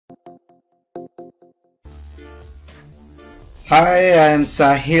Hi, I am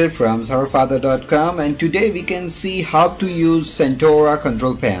Sahil from serverfather.com, and today we can see how to use Sentora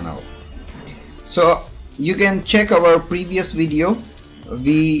control panel. So you can check our previous video.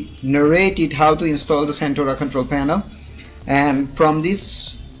 We narrated how to install the Sentora control panel, and from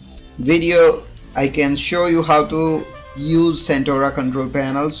this video I can show you how to use Sentora control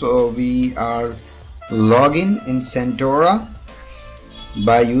panel. So we are login in Sentora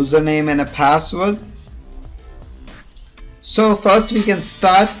by username and a password. So first we can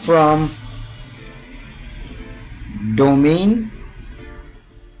start from domain.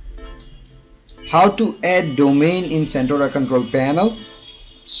 How to add domain in Sentora control panel.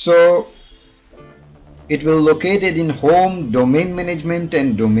 So it will located in home, domain management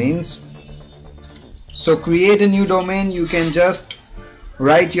and domains. So create a new domain. You can just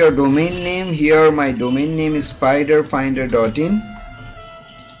write your domain name. Here my domain name is spiderfinder.in.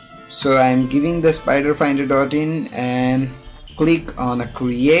 So I am giving the spiderfinder.in and click on a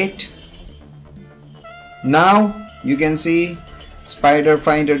create. Now you can see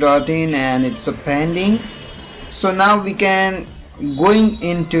spiderfinder.in and it's a pending. So now we can going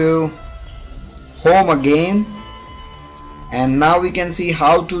into home again, and now we can see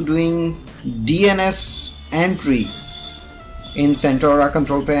how to doing DNS entry in Sentora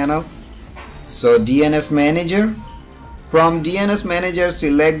control panel. So DNS manager. From DNS manager,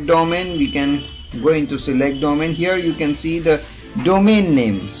 select domain. We can go into select domain. Here you can see the domain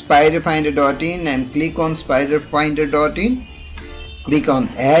name spiderfinder.in and click on spiderfinder.in. Click on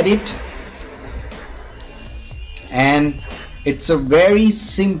edit, and it's a very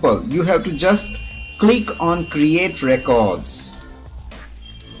simple. You have to just click on create records.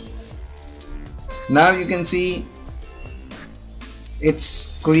 Now you can see it's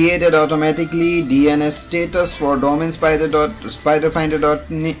created automatically. DNS status for domain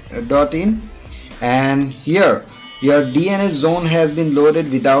spiderfinder.in, and here your DNS zone has been loaded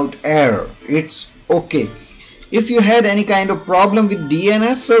without error. It's okay. If you had any kind of problem with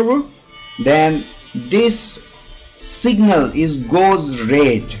DNS server, then this signal goes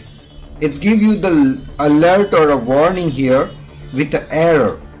red. It's give you the alert or a warning here with the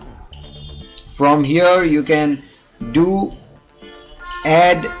error. From here you can do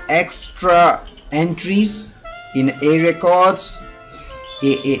add extra entries in A records,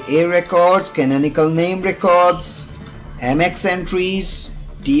 AAA records, canonical name records, MX entries,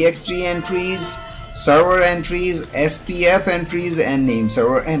 TXT entries, server entries, SPF entries and name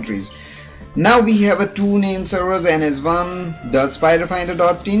server entries. Now we have two name servers,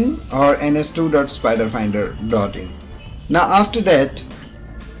 ns1.spiderfinder.in or ns2.spiderfinder.in. Now after that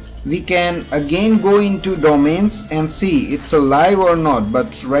we can again go into domains and see it's alive or not,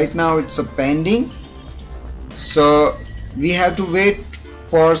 but right now it's a pending. So we have to wait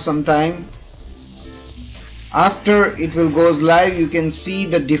for some time. After it will goes live, you can see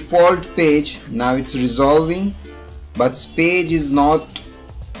the default page. Now it's resolving, but page is not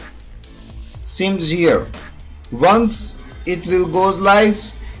seems here. Once it will goes live,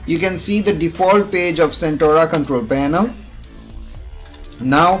 you can see the default page of Sentora control panel.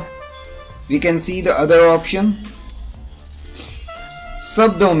 Now we can see the other option,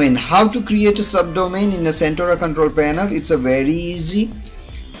 subdomain. How to create a subdomain in a Sentora control panel? It's a very easy.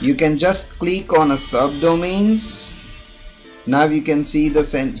 You can just click on a subdomains. Now you can see the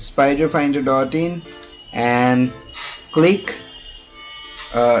spiderfinder.in and click.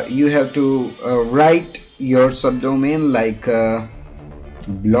 You have to write your subdomain like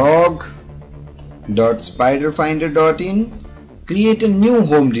blog.spiderfinder.in. Create a new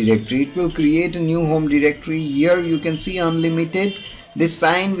home directory. It will create a new home directory. Here you can see unlimited. This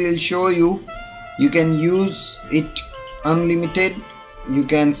sign will show you you can use it unlimited. You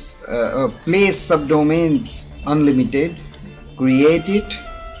can place subdomains unlimited. Create it.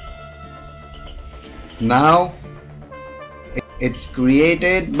 Now it's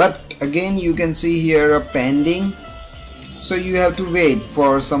created, but again you can see here a pending. So you have to wait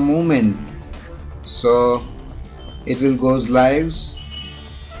for some moment. So it will goes live.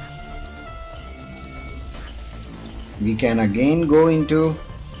 We can again go into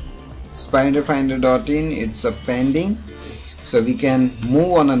spiderfinder.in. It's a pending, so we can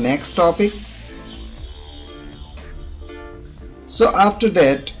move on the next topic. So after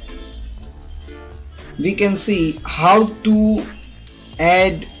that we can see how to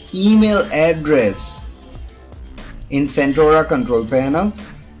add email address in Sentora control panel.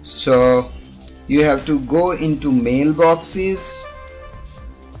 So you have to go into mailboxes.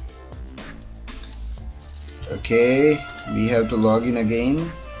 Okay, we have to log in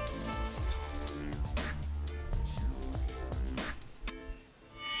again.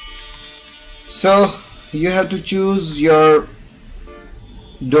 So you have to choose your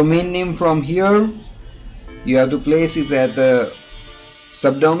domain name from here. You have to place it at the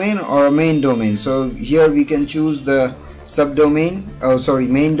subdomain or main domain. So here we can choose the subdomain,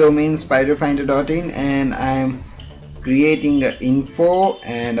 main domain spiderfinder.in, and I am creating the info,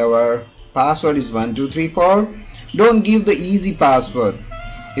 and our password is 1234. Don't give the easy password.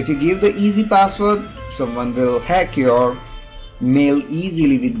 If you give the easy password, someone will hack your mail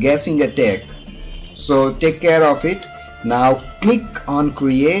easily with guessing attack. So take care of it. Now click on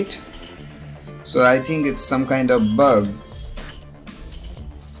create. So I think it's some kind of bug.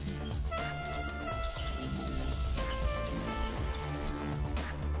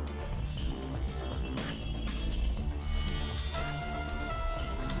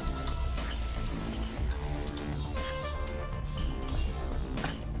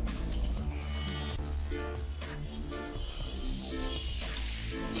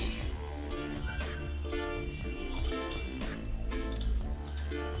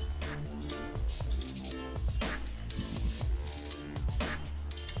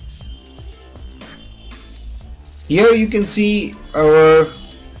 Here you can see our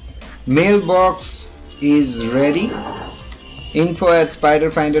mailbox is ready,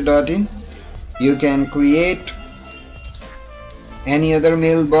 info@spiderfinder.in. You can create any other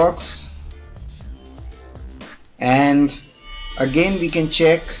mailbox, and again we can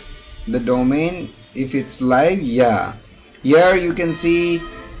check the domain if it's live. Yeah, here you can see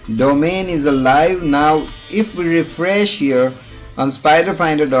domain is alive. Now if we refresh here on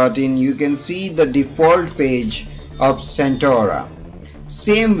spiderfinder.in, you can see the default page of Sentora.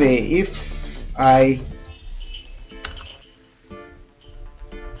 Same way, if I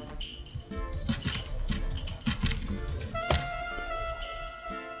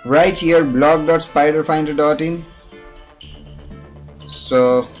write here blog.spiderfinder.in,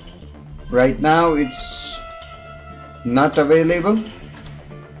 so right now it's not available.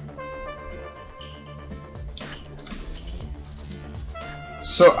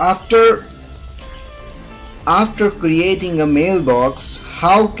 So after creating a mailbox,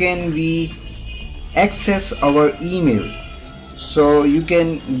 how can we access our email? So you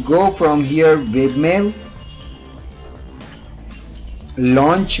can go from here, webmail,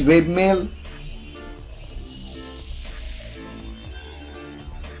 launch webmail,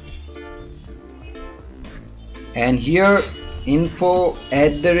 and here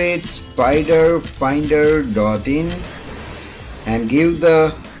info@spiderfinder.in, and give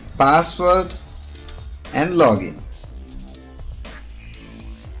the password and login.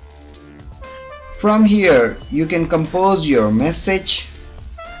 From here you can compose your message.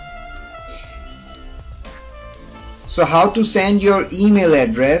 So how to send your email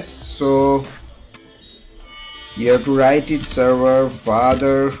address? So you have to write it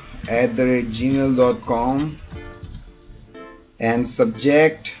serverfather@gmail.com, and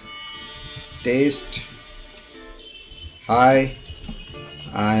subject test. Hi,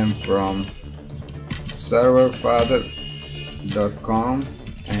 I am from serverfather.com,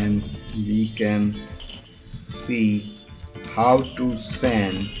 and we can see how to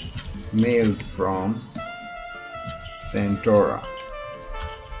send mail from Sentora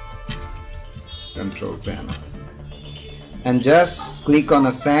control panel, and just click on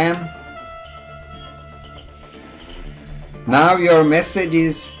send. Now your message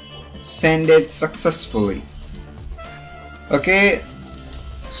is sent successfully. Okay,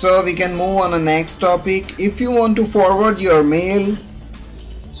 so we can move on the next topic. If you want to forward your mail,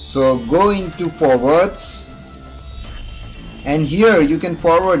 so go into forwards, and here you can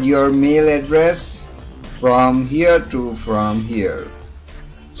forward your mail address from here to from here.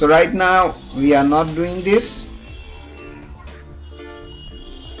 So right now we are not doing this.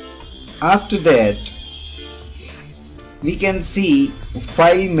 After that we can see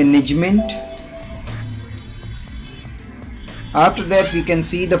file management. After that we can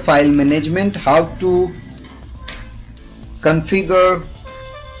see the file management, how to configure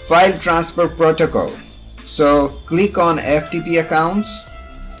file transfer protocol. So click on FTP accounts.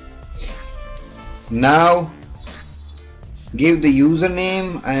 Now give the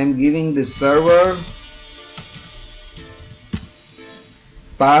username. I am giving the server,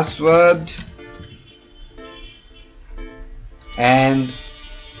 password, and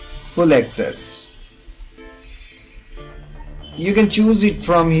full access. You can choose it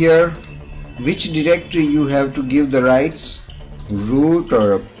from here which directory you have to give the rights, root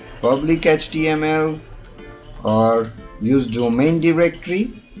or public HTML, or use domain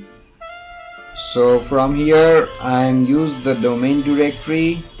directory. So from here I am use the domain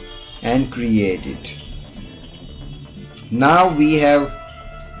directory and create it. Now we have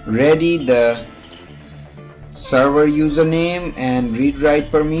ready the server username and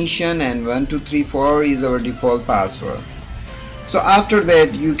read-write permission, and 1234 is our default password. So after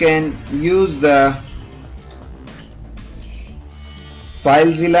that you can use the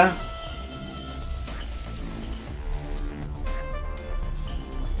FileZilla.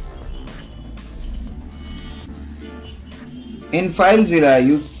 In FileZilla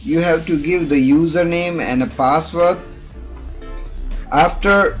you have to give the username and a password.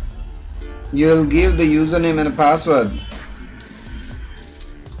 After you will give the username and a password,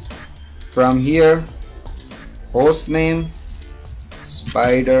 from here hostname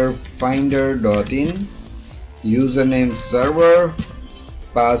spiderfinder.in, username server,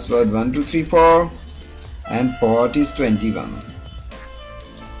 password 1234, and port is 21.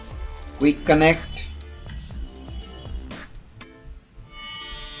 Quick connect.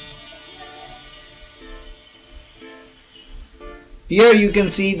 Here you can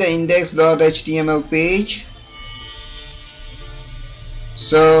see the index.html page.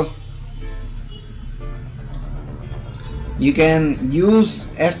 So you can use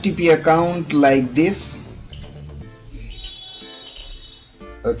FTP account like this.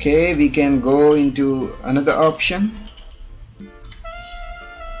 Okay, we can go into another option.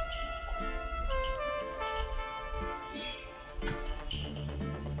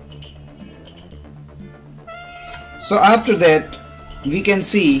 So after that we can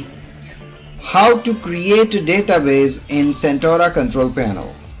see how to create a database in Sentora control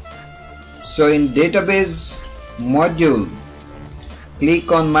panel. So in database module,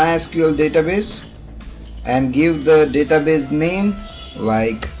 click on MySQL database and give the database name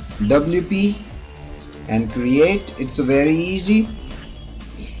like WP and create. It's very easy.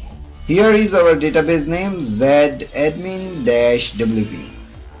 Here is our database name, zadmin-wp.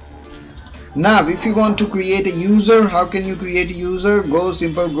 Now if you want to create a user, how can you create a user? Go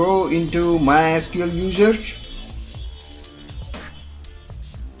into MySQL user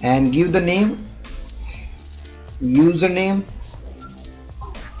and give the name, username,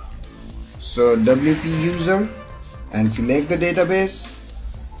 so WP user, and select the database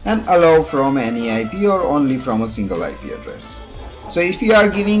and allow from any IP or only from a single IP address. So if you are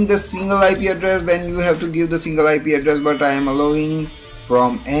giving the single IP address, then you have to give the single IP address, but I am allowing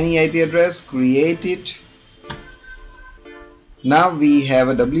from any IP address. Create it. Now we have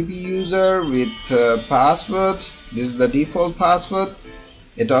a WP user with password. This is the default password.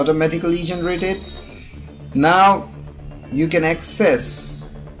 It automatically generated. Now you can access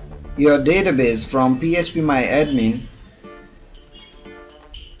your database from phpMyAdmin.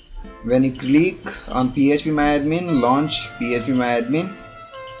 When you click on phpMyAdmin, launch phpMyAdmin.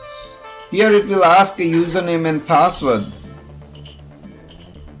 Here it will ask a username and password.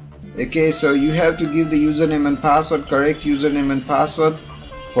 Okay, so you have to give the username and password, correct username and password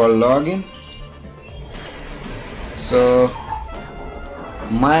for login. So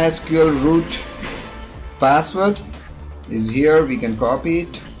MySQL root password is here, we can copy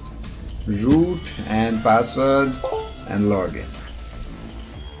it, root and password and login.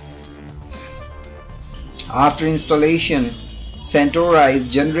 After installation, Sentora is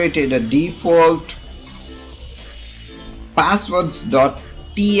generated a default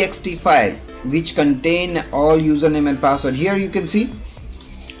passwords.txt file which contain all username and password. Here you can see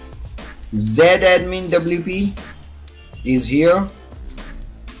zadmin-wp is here.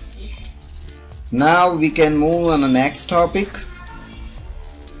 Now we can move on the next topic.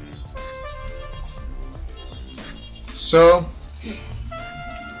 So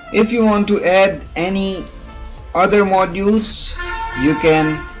if you want to add any other modules, you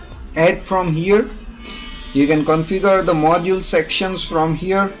can add from here. You can configure the module sections from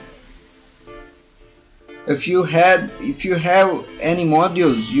here. If you have any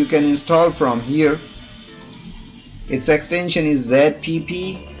modules, you can install from here. Its extension is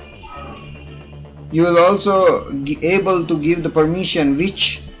ZPP. You will also be able to give the permission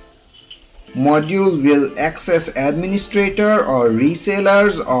which module will access administrator or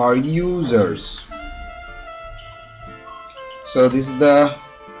resellers or users. So this is the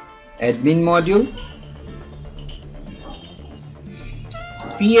admin module.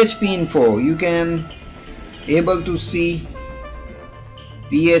 PHP info, you can able to see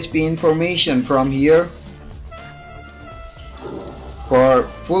PHP information from here. For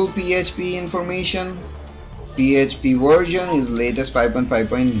full PHP information, PHP version is latest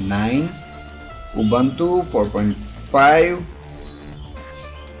 5.5.9, Ubuntu 4.5.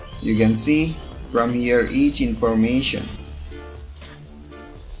 You can see from here each information.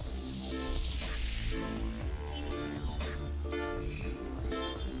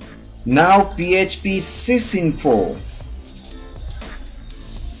 Now PHP sysinfo.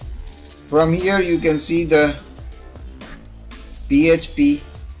 From here you can see the PHP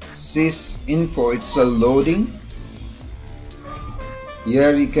sys info. It's a loading.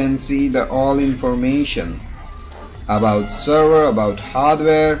 Here you can see the all information about server, about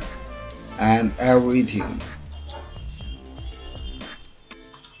hardware and everything.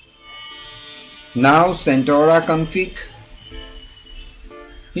 Now Sentora config.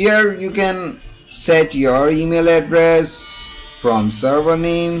 Here you can set your email address from server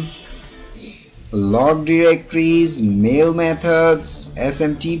name, log directories, mail methods,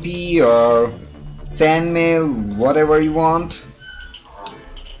 SMTP or SendMail, whatever you want,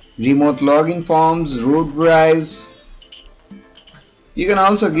 remote login forms, root drives. You can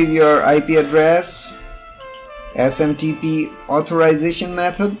also give your IP address, SMTP authorization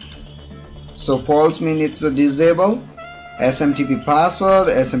method. So false means it's a disable. SMTP password,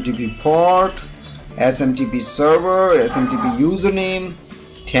 SMTP port, SMTP server, SMTP username,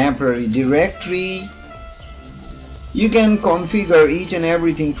 temporary directory. You can configure each and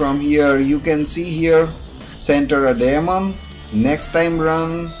everything from here. You can see here Sentora daemon, next time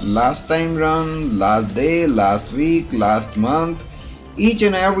run, last time run, last day, last week, last month. Each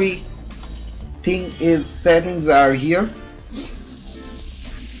and every thing is settings are here.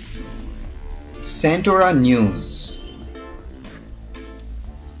 Sentora news.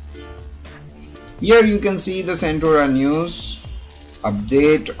 Here you can see the Sentora news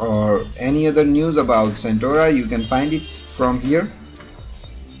update or any other news about Sentora. You can find it from here.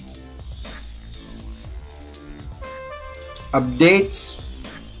 Updates.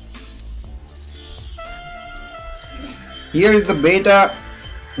 Here is the beta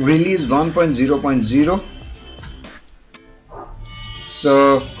release 1.0.0.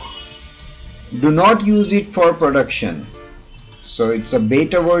 So do not use it for production. So it's a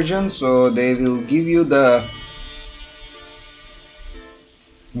beta version, so they will give you the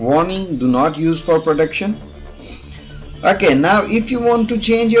warning, do not use for production. Okay, now if you want to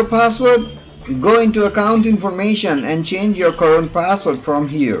change your password, go into account information and change your current password from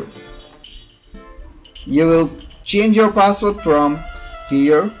here. You will change your password from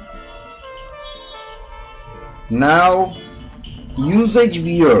here. Now usage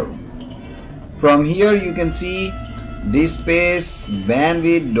viewer. From here you can see disk space,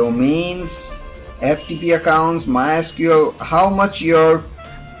 bandwidth, domains, FTP accounts, Mysql, how much your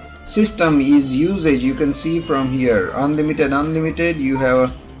system is usage. You can see from here unlimited, unlimited. You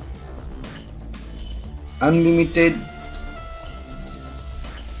have unlimited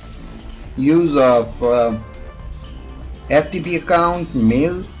use of FTP account,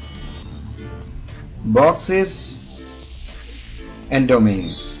 mail, boxes and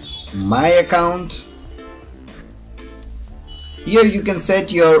domains. My account. Here you can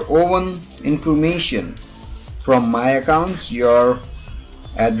set your own information from my accounts, your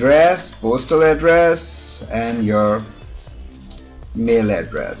address, postal address and your mail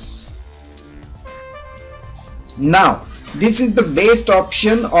address. Now this is the best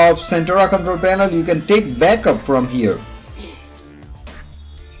option of Sentora control panel. You can take backup from here.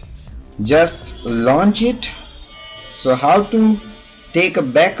 Just launch it. So how to take a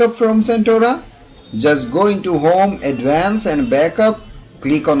backup from Sentora? Just go into home, advanced and backup,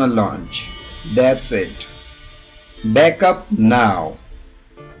 click on a launch. That's it. Backup now.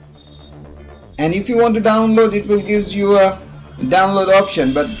 And if you want to download, it will give you a download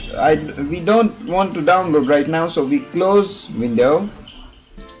option, but we don't want to download right now, so we close window.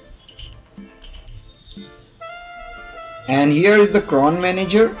 And here is the cron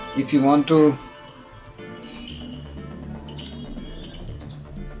manager. If you want to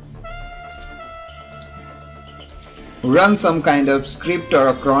run some kind of script or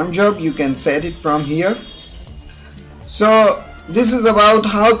a cron job, you can set it from here. So this is about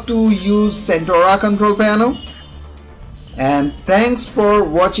how to use Sentora control panel, and thanks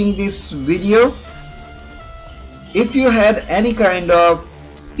for watching this video. If you had any kind of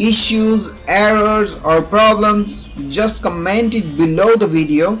issues, errors or problems, just comment it below the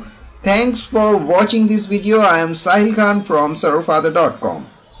video. Thanks for watching this video. I am Sahil Khan from serverfather.com.